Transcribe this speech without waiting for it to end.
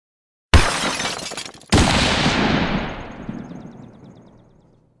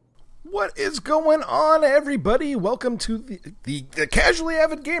What is going on, everybody? Welcome to the Casually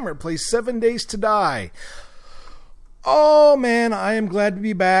Avid Gamer plays 7 Days to Die. Oh man, I am glad to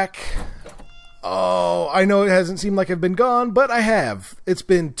be back. Oh, I know it hasn't seemed like I've been gone, but I have. It's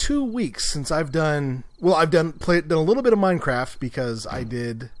been 2 weeks since I've done, well, I've done a little bit of Minecraft because I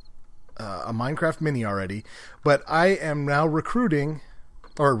did a Minecraft mini already, but I am now recording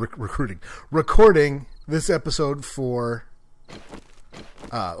this episode for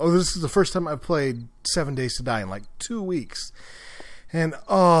this is the first time I've played 7 Days to Die in like 2 weeks. And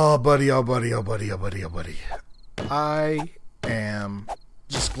oh buddy, I am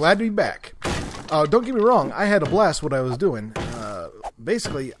just glad to be back. Don't get me wrong, I had a blast what I was doing.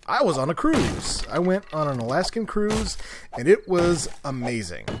 Basically, I was on a cruise. I went on an Alaskan cruise, and it was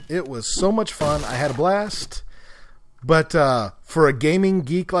amazing. It was so much fun. I had a blast. But for a gaming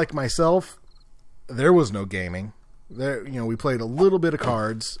geek like myself, there was no gaming. There, we played a little bit of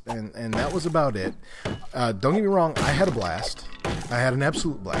cards, and that was about it. Don't get me wrong, I had a blast. I had an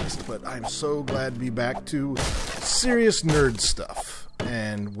absolute blast, but I'm so glad to be back to serious nerd stuff,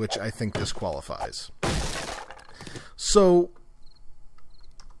 and which I think this qualifies. So,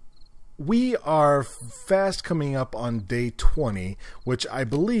 we are fast coming up on day 20, which I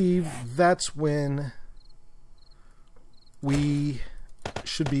believe that's when we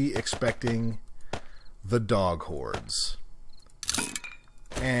should be expecting the dog hordes.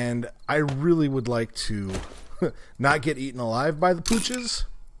 And I really would like to not get eaten alive by the pooches,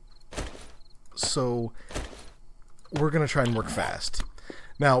 so we're going to try and work fast.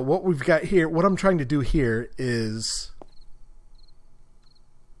 Now, what we've got here, what I'm trying to do here is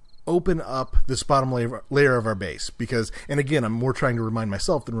open up this bottom layer of our base, because, and again, I'm more trying to remind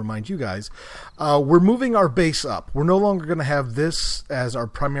myself than remind you guys, we're moving our base up. We're no longer going to have this as our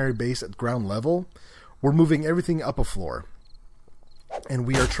primary base at ground level. We're moving everything up a floor, and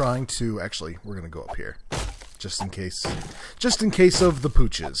we are trying to, actually, we're going to go up here, just in case of the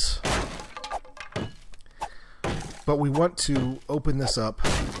pooches. But we want to open this up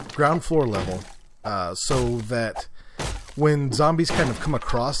ground floor level, so that when zombies kind of come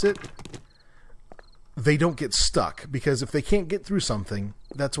across it, they don't get stuck, because if they can't get through something,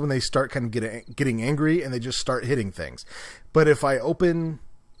 that's when they start kind of getting angry, and they just start hitting things. But if I open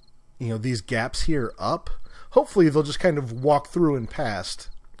these gaps here up, hopefully they'll just kind of walk through and past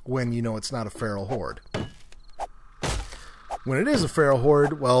when it's not a feral horde. When it is a feral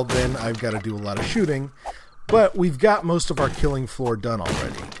horde, well, then I've got to do a lot of shooting, but we've got most of our killing floor done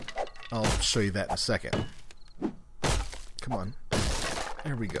already. I'll show you that in a second. Come on.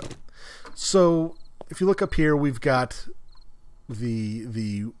 There we go. So, if you look up here, we've got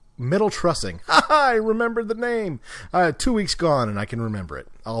the metal trussing. Haha, I remembered the name. 2 weeks gone, and I can remember it.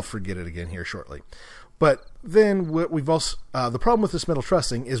 I'll forget it again here shortly. But then what we've also the problem with this metal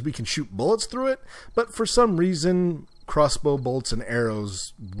trussing is we can shoot bullets through it, but for some reason crossbow bolts and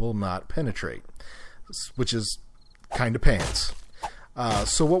arrows will not penetrate, which is kind of pants.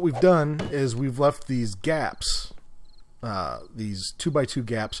 So what we've done is we've left these gaps, these 2x2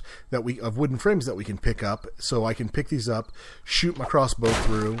 gaps of wooden frames that we can pick up, so I can pick these up, shoot my crossbow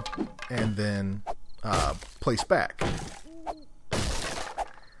through, and then place back.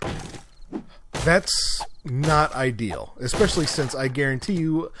 That's not ideal, especially since I guarantee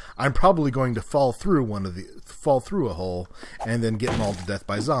you I'm probably going to fall through a hole and then get mauled to death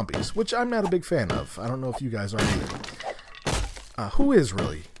by zombies, which I'm not a big fan of. I don't know if you guys are either. Who is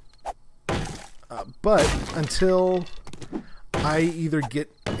really? But until I either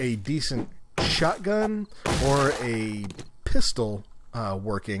get a decent shotgun or a pistol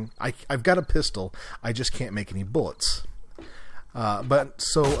working, I've got a pistol, I just can't make any bullets. But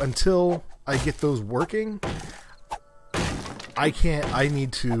so until I get those working, I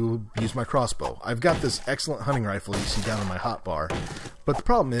need to use my crossbow. I've got this excellent hunting rifle you see down in my hotbar, but the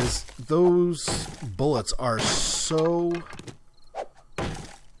problem is those bullets are so,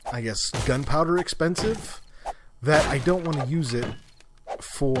 I guess, gunpowder expensive that I don't want to use it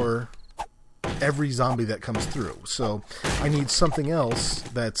for every zombie that comes through. So I need something else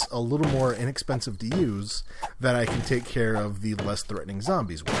that's a little more inexpensive to use that I can take care of the less threatening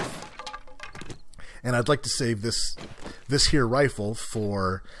zombies with. And I'd like to save this here rifle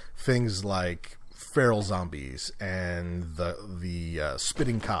for things like feral zombies and the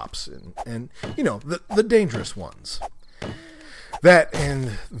spitting cops and the dangerous ones.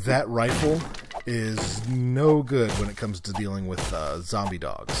 That rifle is no good when it comes to dealing with zombie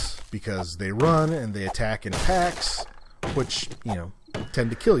dogs, because they run and they attack in packs, which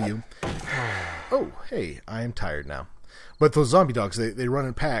tend to kill you. Oh, hey, I am tired now. But those zombie dogs, they run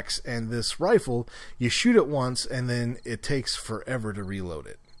in packs, and this rifle, you shoot it once, and then it takes forever to reload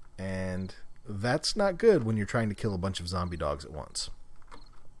it. And that's not good when you're trying to kill a bunch of zombie dogs at once.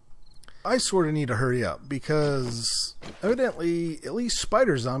 I sort of need to hurry up because evidently at least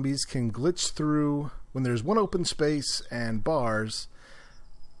spider zombies can glitch through when there's one open space and bars.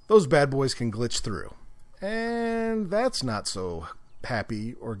 Those bad boys can glitch through. And that's not so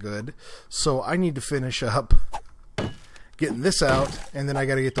happy or good. So I need to finish up getting this out, and then I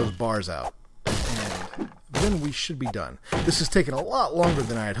got to get those bars out. And then we should be done. This has taken a lot longer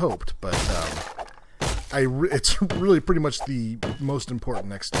than I had hoped, but it's really pretty much the most important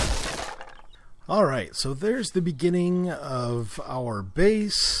next step. Alright, so there's the beginning of our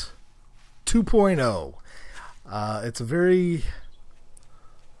base 2.0. It's a very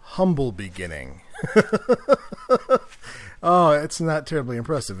humble beginning. Oh, it's not terribly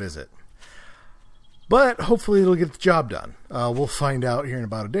impressive, is it? But hopefully it'll get the job done. We'll find out here in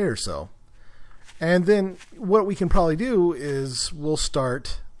about a day or so. And then what we can probably do is we'll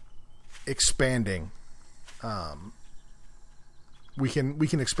start expanding. We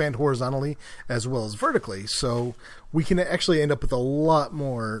can expand horizontally as well as vertically, so we can actually end up with a lot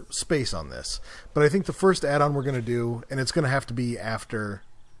more space on this. But I think the first add-on we're going to do, and it's going to have to be after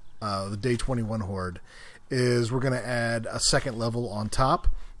the Day 21 Horde, is we're going to add a second level on top.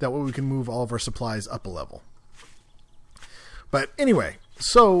 That way we can move all of our supplies up a level. But anyway,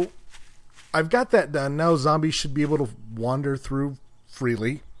 so I've got that done. Now zombies should be able to wander through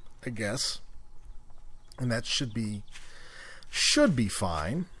freely, I guess. And that should be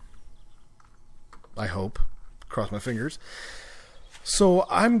fine. I hope. Cross my fingers. So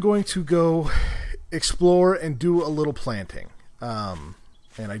I'm going to go explore and do a little planting. And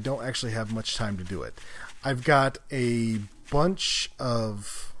I don't actually have much time to do it. I've got a bunch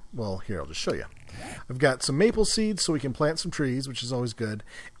of, well, here, I'll just show you. I've got some maple seeds so we can plant some trees, which is always good,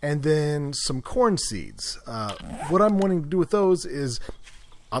 and then some corn seeds. What I'm wanting to do with those is,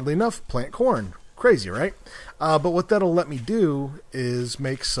 oddly enough, plant corn. Crazy, right? But what that'll let me do is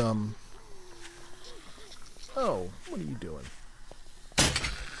make some... Oh, what are you doing?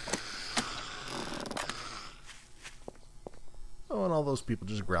 Oh, and all those people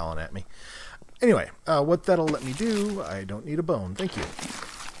just growling at me. Anyway, what that'll let me do, I don't need a bone, thank you,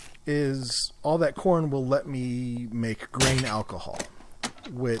 is all that corn will let me make grain alcohol,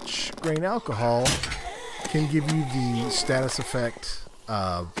 which grain alcohol can give you the status effect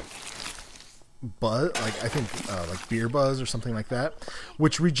buzz, like I think like beer buzz or something like that,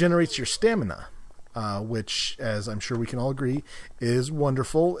 which regenerates your stamina, which, as I'm sure we can all agree, is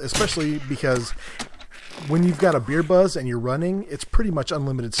wonderful, especially because when you've got a beer buzz and you're running, it's pretty much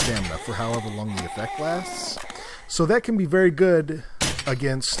unlimited stamina for however long the effect lasts. So that can be very good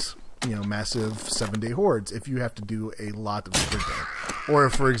against, you know, massive 7-day hordes if you have to do a lot of sprinting. Or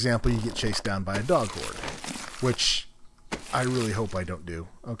if, for example, you get chased down by a dog horde, which I really hope I don't do.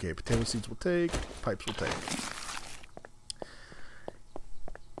 Okay, potato seeds will take, pipes will take.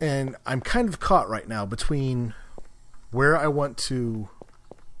 And I'm kind of caught right now between where I want to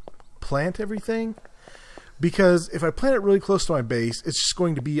plant everything. Because if I plant it really close to my base, it's just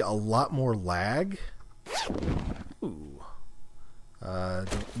going to be a lot more lag. Ooh.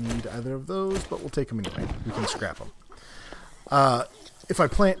 Don't need either of those, but we'll take them anyway. We can scrap them. If I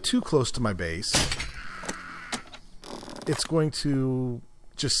plant too close to my base, it's going to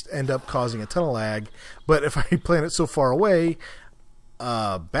just end up causing a ton of lag. But if I plant it so far away,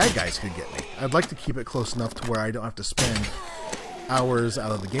 bad guys could get me. I'd like to keep it close enough to where I don't have to spend hours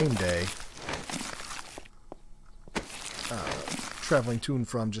out of the game day traveling to and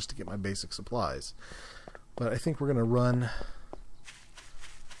from just to get my basic supplies. But I think we're going to run...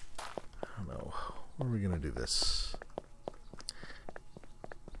 I don't know. Where are we going to do this?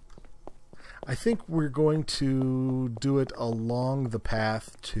 I think we're going to do it along the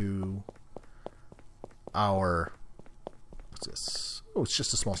path to our... What's this? Oh, it's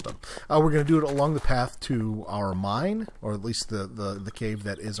just a small stone. We're going to do it along the path to our mine, or at least the cave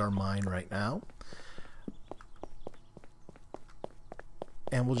that is our mine right now.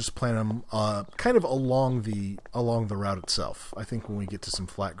 And we'll just plant them kind of along the route itself. I think when we get to some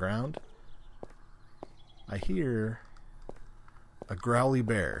flat ground, I hear a growly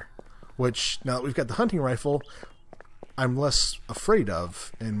bear, which now that we've got the hunting rifle, I'm less afraid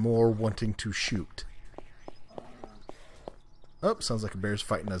of and more wanting to shoot. Oh, sounds like a bear's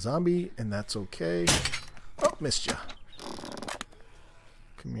fighting a zombie, and that's okay. Oh, missed ya.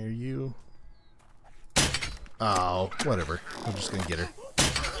 Come here, you. Oh, whatever. I'm just gonna get her.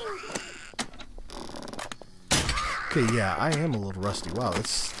 Okay, yeah, I am a little rusty. Wow,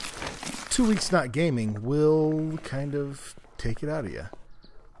 that's 2 weeks not gaming will kind of take it out of you.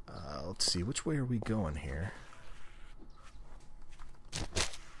 Let's see, which way are we going here?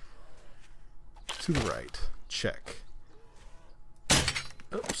 to the right. Check.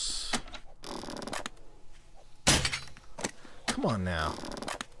 Oops. Come on now.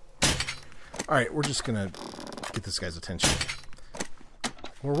 Alright, we're just gonna get this guy's attention.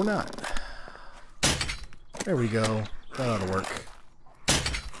 Or we're not. There we go. That ought to work.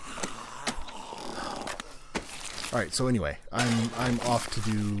 Alright, so anyway, I'm off to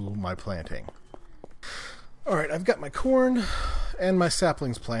do my planting. Alright, I've got my corn and my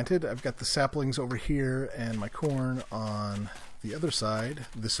saplings planted. I've got the saplings over here and my corn on the other side,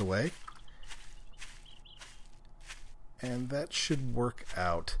 this away. And that should work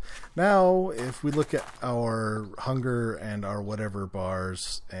out. Now, if we look at our hunger and our whatever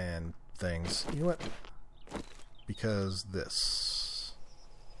bars and things, you know what? Because this.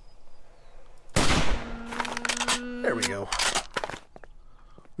 There we go.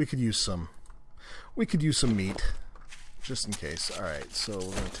 We could use some meat, just in case. Alright, so we're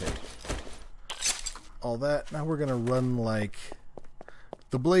going to take all that. Now we're going to run like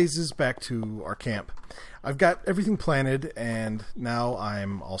the blazes back to our camp. I've got everything planted, and now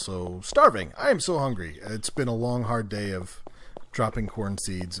I'm also starving. I am so hungry. It's been a long, hard day of dropping corn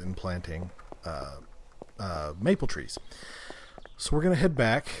seeds and planting maple trees. So we're going to head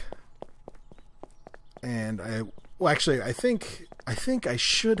back, and I think I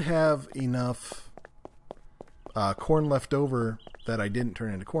should have enough corn left over that I didn't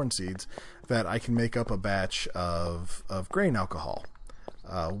turn into corn seeds that I can make up a batch of grain alcohol,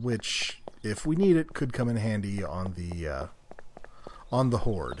 which, if we need it, could come in handy on the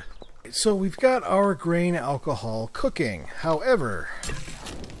Horde. So we've got our grain alcohol cooking. However,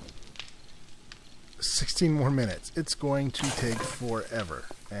 16 more minutes. It's going to take forever,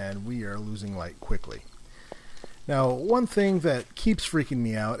 and we are losing light quickly. Now, one thing that keeps freaking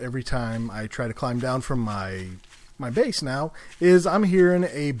me out every time I try to climb down from my base now is I'm hearing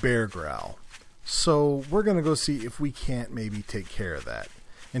a bear growl. So we're going to go see if we can't maybe take care of that.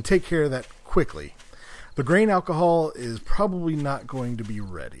 And take care of that quickly. The grain alcohol is probably not going to be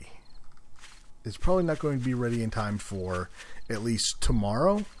ready. It's probably not going to be ready in time for at least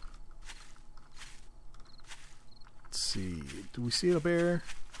tomorrow. Let's see. Do we see a bear?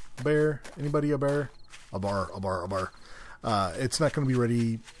 A bear? Anybody a bear? A bar. It's not going to be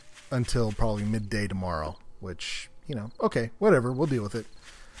ready until probably midday tomorrow, which, you know, okay, whatever, we'll deal with it.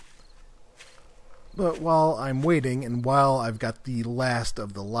 But while I'm waiting, and while I've got the last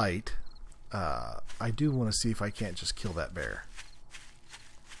of the light, I do want to see if I can't just kill that bear.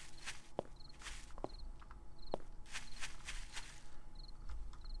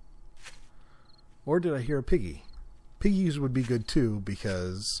 Or did I hear a piggy? Piggies would be good too,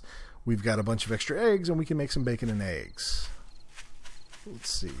 because we've got a bunch of extra eggs, and we can make some bacon and eggs. Let's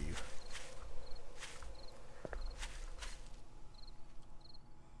see.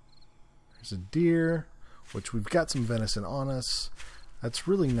 There's a deer, which we've got some venison on us. That's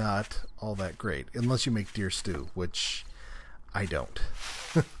really not all that great, unless you make deer stew, which I don't.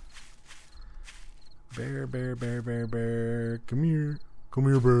 Bear, bear, bear, bear, bear, come here. Come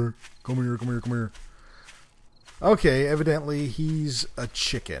here, bear. Come here, come here, come here. Okay, evidently he's a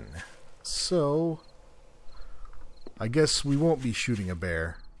chicken. So, I guess we won't be shooting a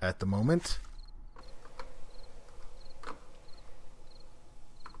bear at the moment.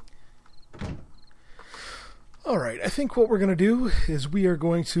 Alright, I think what we're going to do is we are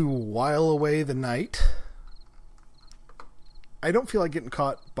going to while away the night. I don't feel like getting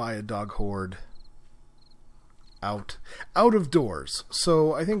caught by a dog horde out of doors.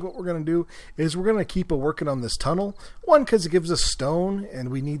 So I think what we're going to do is we're going to keep working on this tunnel. One, because it gives us stone, and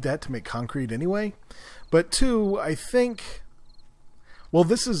we need that to make concrete anyway. But two, I think, well,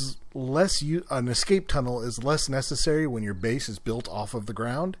 this is less, an escape tunnel is less necessary when your base is built off of the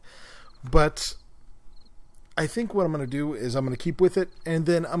ground. But I think what I'm going to do is I'm going to keep with it, and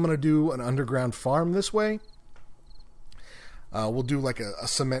then I'm going to do an underground farm this way. We'll do like a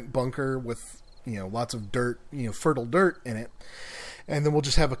cement bunker with, you know, lots of dirt, you know, fertile dirt in it. And then we'll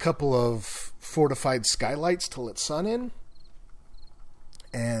just have a couple of fortified skylights to let sun in.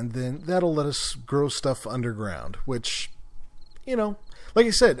 And then that'll let us grow stuff underground, which, you know, like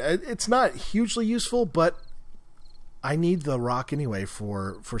I said, it's not hugely useful, but I need the rock anyway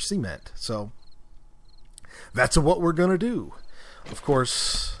for cement. So that's what we're going to do. Of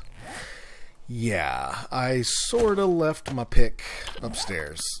course, yeah, I sort of left my pick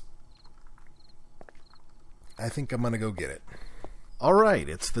upstairs. I think I'm going to go get it. Alright,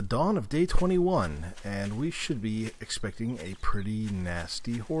 it's the dawn of day 21, and we should be expecting a pretty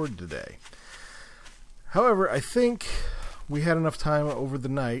nasty horde today. However, I think we had enough time over the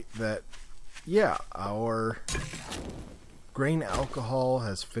night that, yeah, our grain alcohol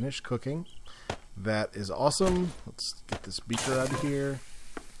has finished cooking. That is awesome. Let's get this beaker out of here.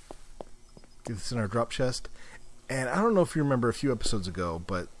 Get this in our drop chest. And I don't know if you remember a few episodes ago,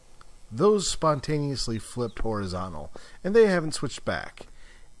 but those spontaneously flipped horizontal. And they haven't switched back.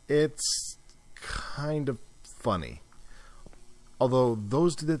 It's kind of funny. Although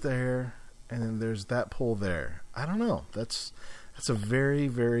those did it there, and then there's that pole there. I don't know. That's a very,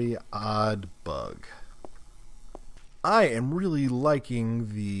 very odd bug. I am really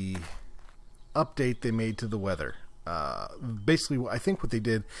liking the update they made to the weather. Basically, I think what they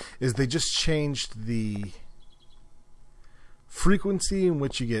did is they just changed the frequency in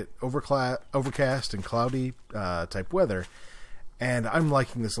which you get overcast and cloudy type weather, and I'm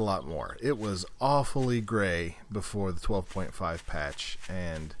liking this a lot more. It was awfully gray before the 12.5 patch,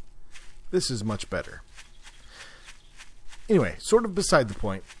 and this is much better. Anyway, sort of beside the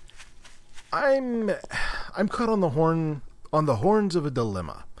point. I'm caught on the horns of a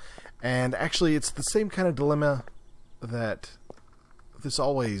dilemma. And actually, it's the same kind of dilemma that this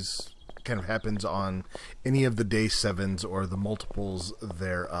always kind of happens on any of the day 7s or the multiples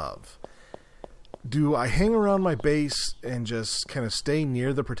thereof. Do I hang around my base and just kind of stay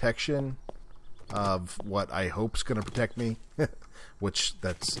near the protection of what I hope's going to protect me? Which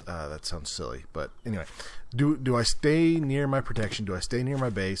that sounds silly, but anyway, do I stay near my protection? Do I stay near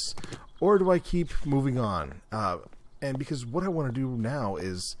my base, or do I keep moving on? And because what I want to do now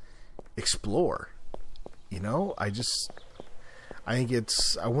is explore. You know, I think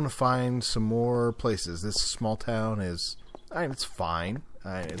I want to find some more places. This small town is, it's fine.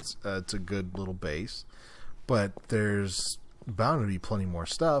 It's a good little base, but there's bound to be plenty more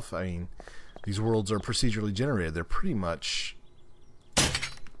stuff. I mean, these worlds are procedurally generated. They're pretty much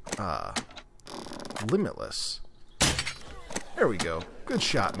limitless. There we go. Good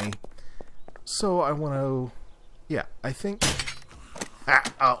shot, me. So I want to, yeah, I think.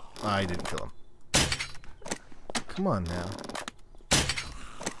 Oh, I didn't kill him. Come on now.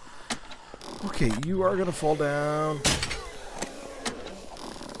 Okay, you are gonna fall down.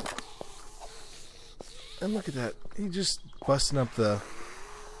 And look at that. He just busting up the.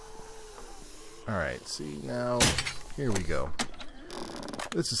 Alright, see, now, here we go.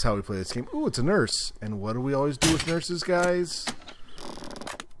 This is how we play this game. Ooh, it's a nurse. And what do we always do with nurses, guys?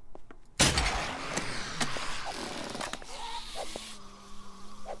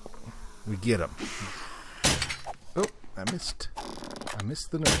 We get them. Oh, I missed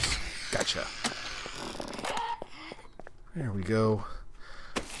the nurse. Gotcha. There we go.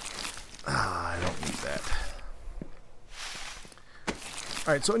 I don't need that.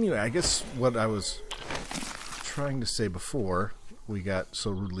 Alright, so anyway, I guess what I was trying to say before we got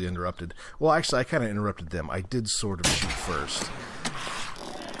so rudely interrupted. Well, actually, I kind of interrupted them. I did sort of shoot first.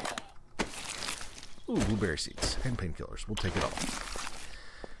 Ooh, blueberry seeds and painkillers. We'll take it all.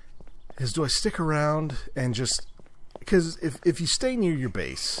 Is do I stick around and just... Because if you stay near your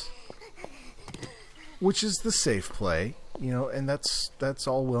base, which is the safe play, you know, and that's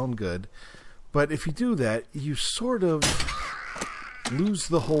all well and good, but if you do that, you sort of lose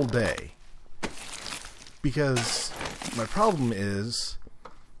the whole day. Because my problem is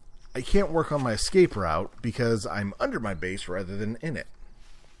I can't work on my escape route because I'm under my base rather than in it.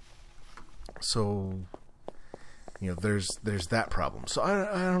 So, you know, there's that problem. So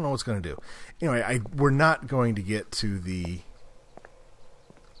I don't know what's going to do. Anyway, we're not going to get to the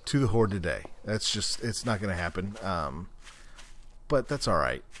Horde today. That's just, it's not going to happen. But that's all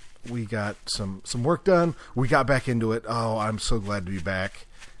right. We got some work done. We got back into it. Oh, I'm so glad to be back.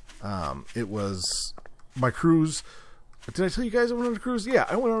 It was my cruise. Did I tell you guys I went on a cruise? Yeah,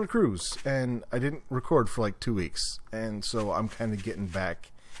 I went on a cruise, and I didn't record for like 2 weeks, and so I'm kind of getting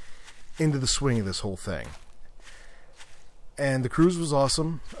back into the swing of this whole thing. And the cruise was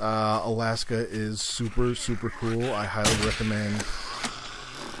awesome. Alaska is super, super cool. I highly recommend.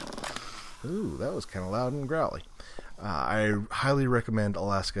 Ooh, that was kind of loud and growly. I highly recommend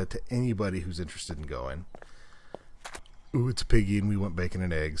Alaska to anybody who's interested in going. Ooh, it's a piggy, and we went bacon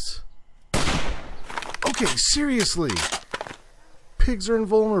and eggs. Okay, seriously! Pigs are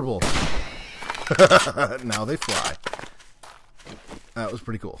invulnerable. Now they fly. That was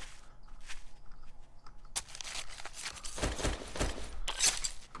pretty cool.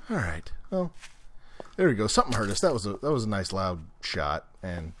 Alright, well, there we go. Something hurt us. That was a nice loud shot,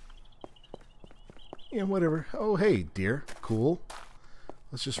 and yeah, whatever. Oh, hey, deer. Cool.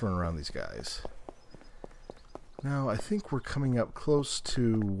 Let's just run around these guys. Now, I think we're coming up close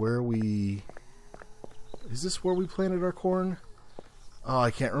to where we... Is this where we planted our corn? Oh,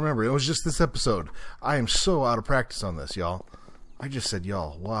 I can't remember. It was just this episode. I am so out of practice on this, y'all. I just said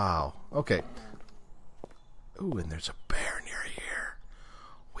y'all. Wow. Okay. Ooh, and there's a bear near here.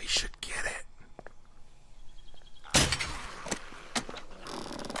 We should get it.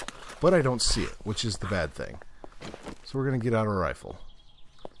 but I don't see it, which is the bad thing. So we're going to get out our rifle.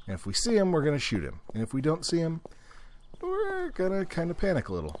 And if we see him, we're going to shoot him. And if we don't see him, we're going to kind of panic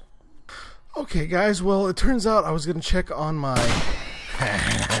a little. Okay, guys, well, it turns out I was going to check on my...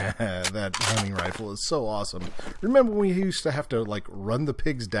 That hunting rifle is so awesome. Remember when we used to have to, like, run the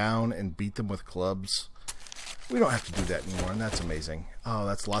pigs down and beat them with clubs? We don't have to do that anymore, and that's amazing. Oh,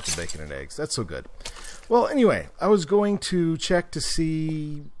 that's lots of bacon and eggs. That's so good. Well, anyway, I was going to check to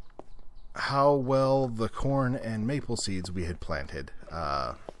see how well the corn and maple seeds we had planted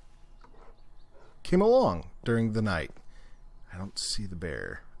came along during the night. I don't see the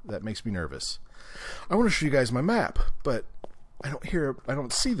bear. That makes me nervous. I want to show you guys my map, but I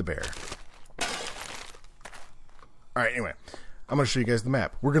don't see the bear. Alright, anyway. I'm going to show you guys the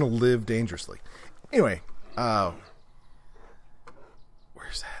map. We're going to live dangerously. Anyway, where's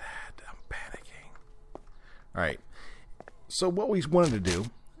that at? I'm panicking. Alright. So what we wanted to do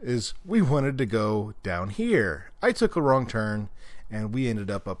is we wanted to go down here. I took a wrong turn and we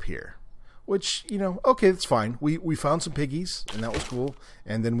ended up here. Which, you know, okay, that's fine. We found some piggies, and that was cool.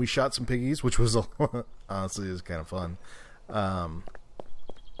 And then we shot some piggies, which was honestly is kind of fun.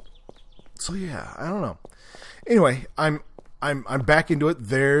 So yeah, I don't know. Anyway, I'm back into it.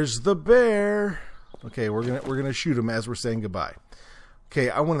 There's the bear. Okay, we're gonna shoot him as we're saying goodbye. Okay,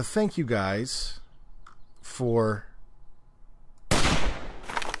 I want to thank you guys for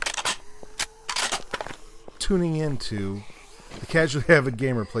tuning into the Casually Avid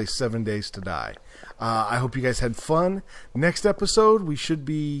Gamer Plays 7 Days to Die. I hope you guys had fun. Next episode, we should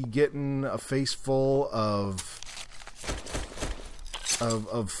be getting a face full of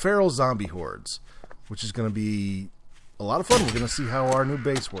feral zombie hordes, which is going to be a lot of fun. We're going to see how our new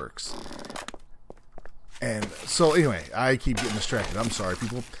base works. And so, anyway, I keep getting distracted. I'm sorry,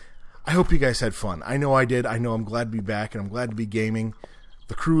 people. I hope you guys had fun. I know I did. I know I'm glad to be back, and I'm glad to be gaming.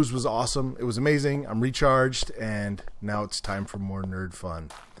 The cruise was awesome. It was amazing. I'm recharged, and now it's time for more nerd fun.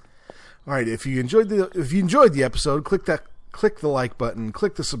 All right, if you enjoyed the episode, click the like button,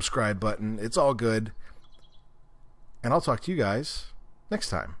 click the subscribe button. It's all good. And I'll talk to you guys next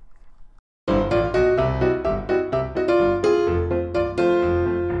time.